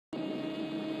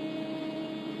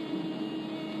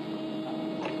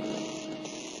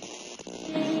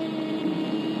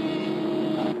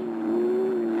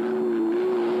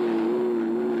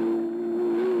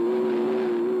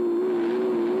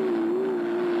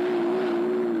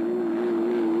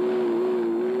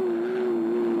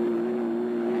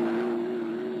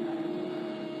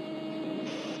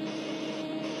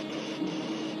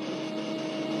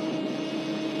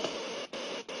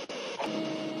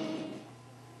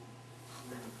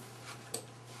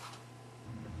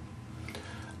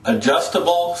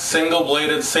Adjustable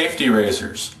single-bladed safety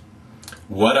razors.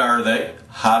 What are they?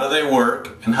 How do they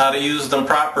work? And how to use them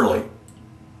properly?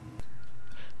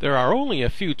 There are only a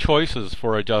few choices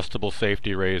for adjustable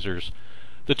safety razors.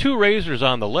 The two razors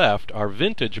on the left are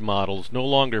vintage models no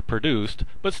longer produced,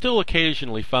 but still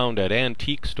occasionally found at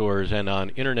antique stores and on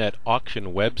internet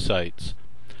auction websites.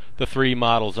 The three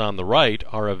models on the right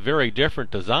are of very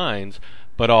different designs,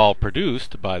 but all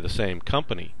produced by the same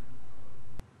company.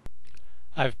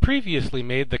 I've previously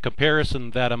made the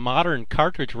comparison that a modern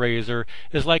cartridge razor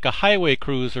is like a highway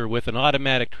cruiser with an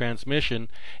automatic transmission,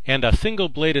 and a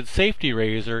single-bladed safety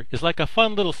razor is like a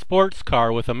fun little sports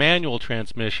car with a manual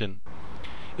transmission.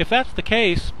 If that's the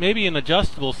case, maybe an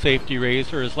adjustable safety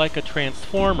razor is like a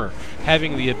transformer,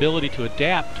 having the ability to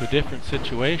adapt to different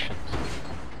situations.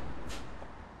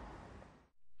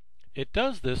 It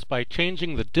does this by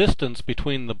changing the distance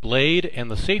between the blade and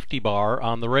the safety bar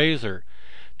on the razor.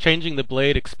 Changing the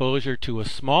blade exposure to a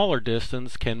smaller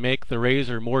distance can make the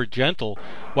razor more gentle,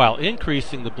 while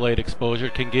increasing the blade exposure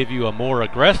can give you a more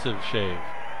aggressive shave.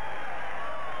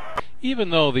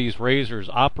 Even though these razors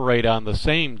operate on the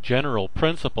same general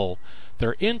principle,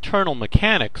 their internal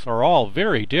mechanics are all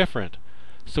very different.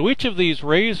 So each of these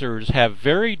razors have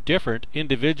very different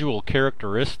individual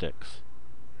characteristics.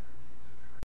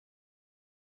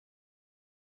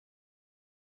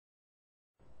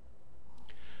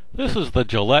 This is the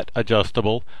Gillette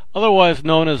Adjustable, otherwise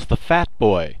known as the Fat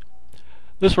Boy.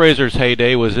 This razor's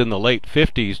heyday was in the late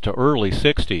 50s to early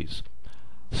 60s.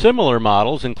 Similar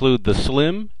models include the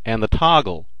Slim and the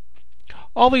Toggle.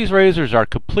 All these razors are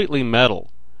completely metal.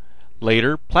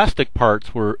 Later, plastic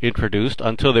parts were introduced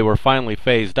until they were finally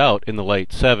phased out in the late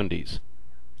 70s.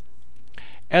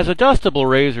 As adjustable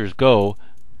razors go,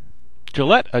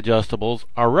 Gillette Adjustables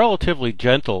are relatively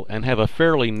gentle and have a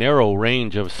fairly narrow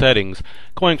range of settings,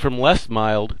 going from less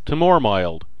mild to more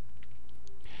mild.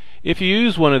 If you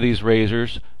use one of these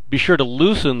razors, be sure to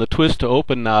loosen the twist to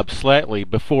open knob slightly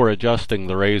before adjusting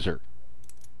the razor.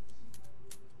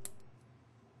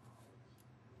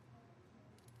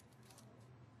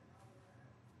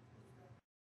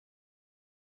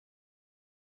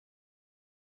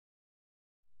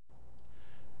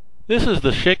 This is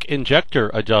the Schick Injector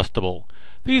Adjustable.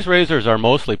 These razors are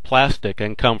mostly plastic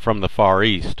and come from the Far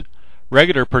East.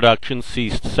 Regular production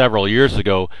ceased several years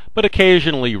ago, but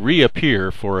occasionally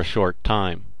reappear for a short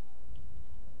time.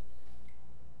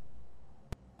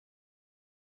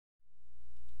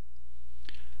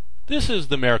 This is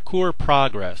the Merkur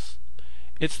Progress.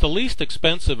 It's the least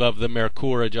expensive of the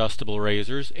Merkur adjustable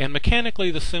razors and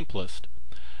mechanically the simplest.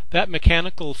 That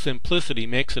mechanical simplicity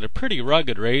makes it a pretty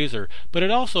rugged razor, but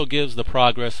it also gives the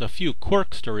Progress a few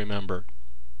quirks to remember.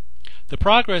 The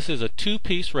Progress is a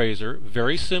two-piece razor,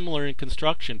 very similar in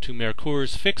construction to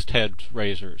Merkur's fixed-head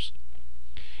razors.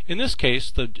 In this case,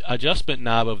 the adjustment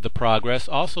knob of the Progress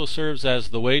also serves as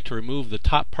the way to remove the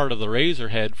top part of the razor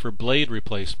head for blade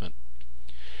replacement.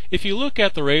 If you look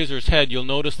at the razor's head, you'll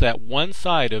notice that one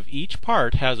side of each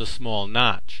part has a small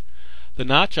notch. The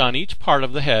notch on each part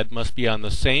of the head must be on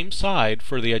the same side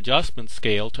for the adjustment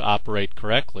scale to operate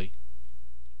correctly.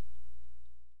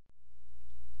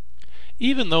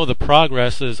 Even though the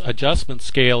Progress's adjustment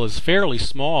scale is fairly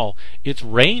small, its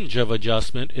range of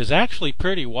adjustment is actually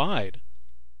pretty wide.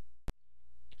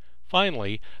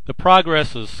 Finally, the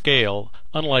Progress's scale,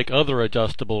 unlike other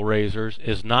adjustable razors,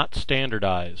 is not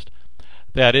standardized.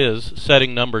 That is,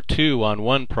 setting number 2 on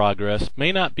one Progress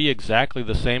may not be exactly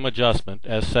the same adjustment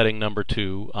as setting number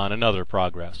 2 on another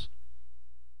Progress.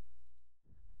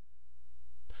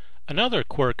 Another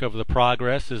quirk of the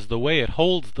Progress is the way it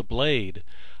holds the blade.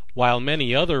 While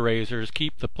many other razors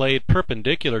keep the blade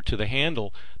perpendicular to the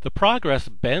handle, the Progress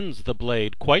bends the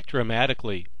blade quite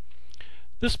dramatically.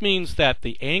 This means that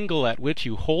the angle at which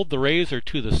you hold the razor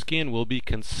to the skin will be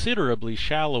considerably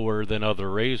shallower than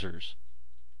other razors.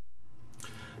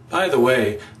 By the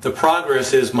way, the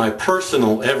Progress is my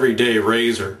personal everyday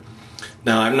razor.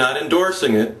 Now, I'm not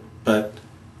endorsing it, but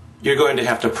you're going to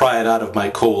have to pry it out of my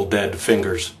cold, dead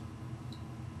fingers.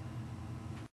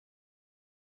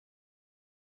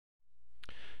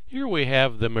 Here we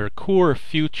have the Merkur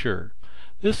Future.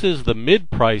 This is the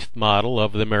mid-priced model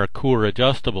of the Merkur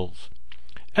adjustables.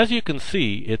 As you can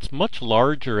see, it's much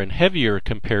larger and heavier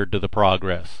compared to the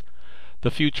Progress. The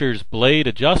Future's blade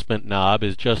adjustment knob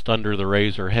is just under the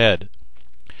razor head.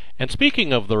 And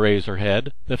speaking of the razor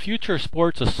head, the Future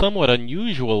sports a somewhat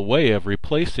unusual way of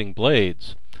replacing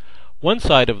blades. One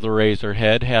side of the razor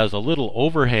head has a little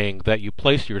overhang that you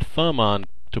place your thumb on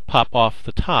to pop off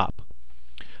the top.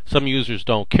 Some users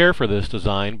don't care for this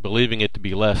design, believing it to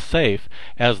be less safe,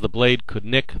 as the blade could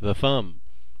nick the thumb.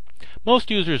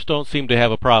 Most users don't seem to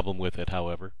have a problem with it,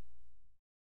 however.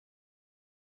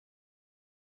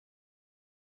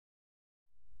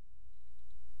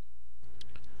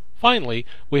 Finally,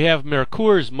 we have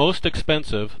Merkur's most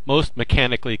expensive, most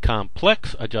mechanically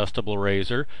complex adjustable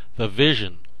razor, the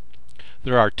Vision.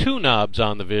 There are two knobs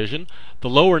on the Vision. The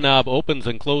lower knob opens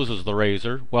and closes the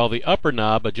razor, while the upper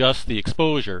knob adjusts the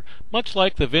exposure, much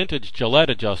like the vintage Gillette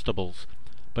adjustables.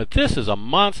 But this is a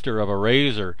monster of a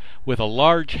razor, with a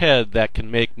large head that can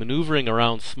make maneuvering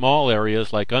around small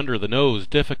areas like under the nose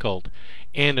difficult,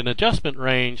 and an adjustment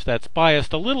range that's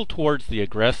biased a little towards the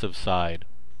aggressive side.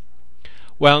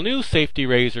 While new safety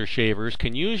razor shavers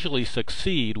can usually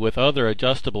succeed with other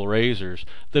adjustable razors,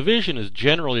 the Vision is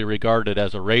generally regarded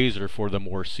as a razor for the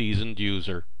more seasoned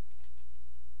user.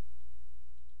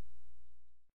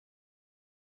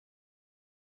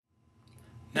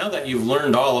 Now that you've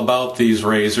learned all about these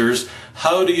razors,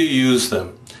 how do you use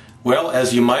them? Well,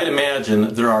 as you might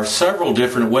imagine, there are several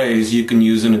different ways you can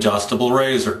use an adjustable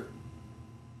razor.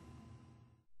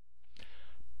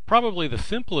 Probably the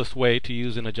simplest way to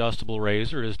use an adjustable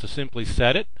razor is to simply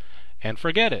set it and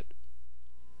forget it.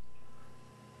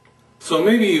 So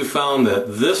maybe you found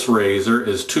that this razor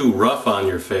is too rough on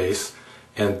your face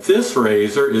and this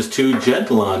razor is too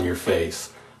gentle on your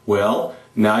face. Well,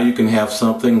 now you can have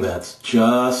something that's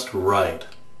just right.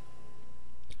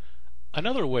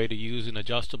 Another way to use an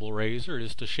adjustable razor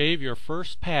is to shave your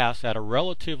first pass at a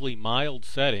relatively mild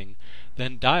setting,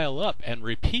 then dial up and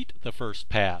repeat the first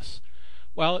pass.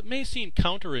 While it may seem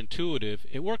counterintuitive,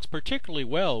 it works particularly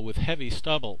well with heavy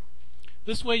stubble.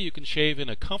 This way you can shave in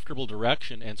a comfortable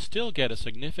direction and still get a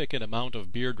significant amount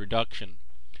of beard reduction.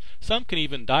 Some can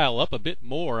even dial up a bit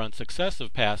more on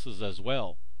successive passes as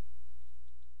well.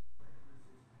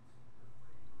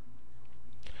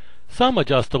 Some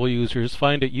adjustable users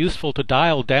find it useful to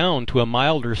dial down to a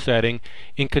milder setting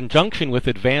in conjunction with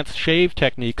advanced shave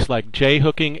techniques like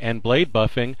J-hooking and blade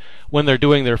buffing when they're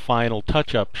doing their final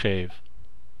touch-up shave.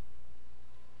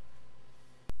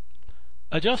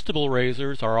 Adjustable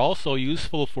razors are also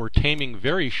useful for taming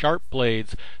very sharp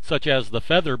blades, such as the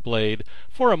feather blade,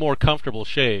 for a more comfortable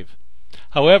shave.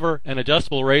 However, an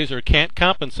adjustable razor can't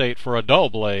compensate for a dull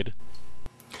blade.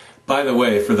 By the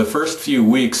way, for the first few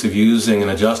weeks of using an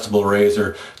adjustable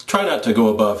razor, try not to go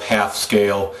above half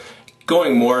scale.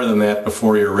 Going more than that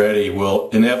before you're ready will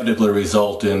inevitably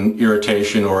result in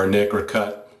irritation or a nick or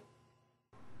cut.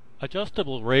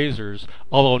 Adjustable razors,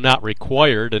 although not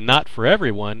required and not for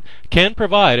everyone, can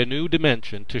provide a new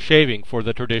dimension to shaving for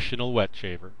the traditional wet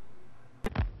shaver.